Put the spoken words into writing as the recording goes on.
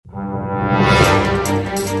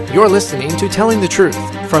You're listening to Telling the Truth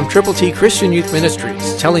from Triple T Christian Youth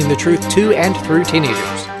Ministries, telling the truth to and through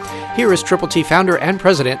teenagers. Here is Triple T founder and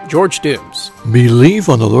president, George Dooms. Believe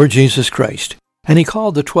on the Lord Jesus Christ. And he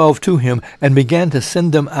called the 12 to him and began to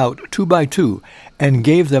send them out 2 by 2 and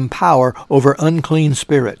gave them power over unclean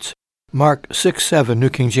spirits. Mark 6:7, New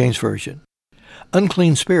King James Version.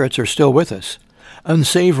 Unclean spirits are still with us.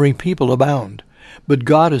 Unsavory people abound. But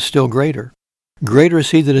God is still greater. Greater is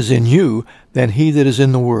he that is in you than he that is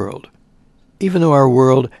in the world. Even though our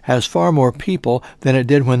world has far more people than it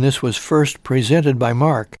did when this was first presented by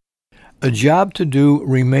Mark, a job to do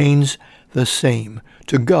remains the same,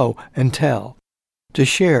 to go and tell, to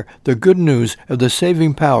share the good news of the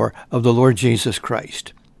saving power of the Lord Jesus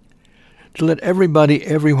Christ, to let everybody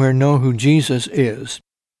everywhere know who Jesus is,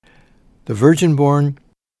 the virgin-born,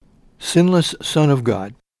 sinless Son of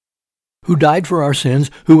God, who died for our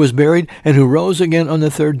sins, who was buried, and who rose again on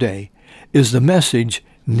the third day, is the message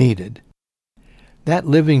needed. That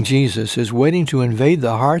living Jesus is waiting to invade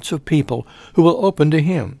the hearts of people who will open to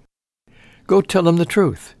him. Go tell them the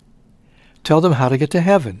truth. Tell them how to get to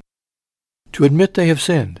heaven, to admit they have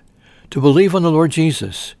sinned, to believe on the Lord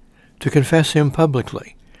Jesus, to confess him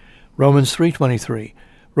publicly. Romans 3:23,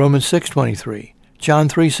 Romans 6:23, John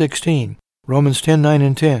 3:16, Romans 10:9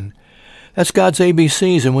 and 10. That's God's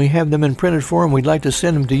ABCs, and we have them in printed form. We'd like to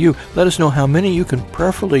send them to you. Let us know how many you can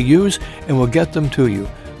prayerfully use, and we'll get them to you.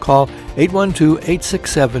 Call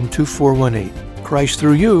 812-867-2418. Christ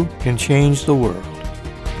through you can change the world.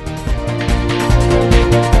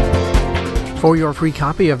 For your free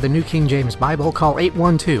copy of the New King James Bible, call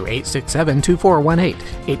 812-867-2418,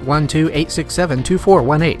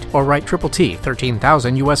 812-867-2418, or write Triple T,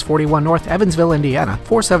 13,000 U.S. 41 North, Evansville, Indiana,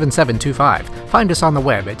 47725. Find us on the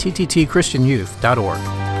web at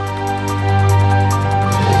tttchristianyouth.org.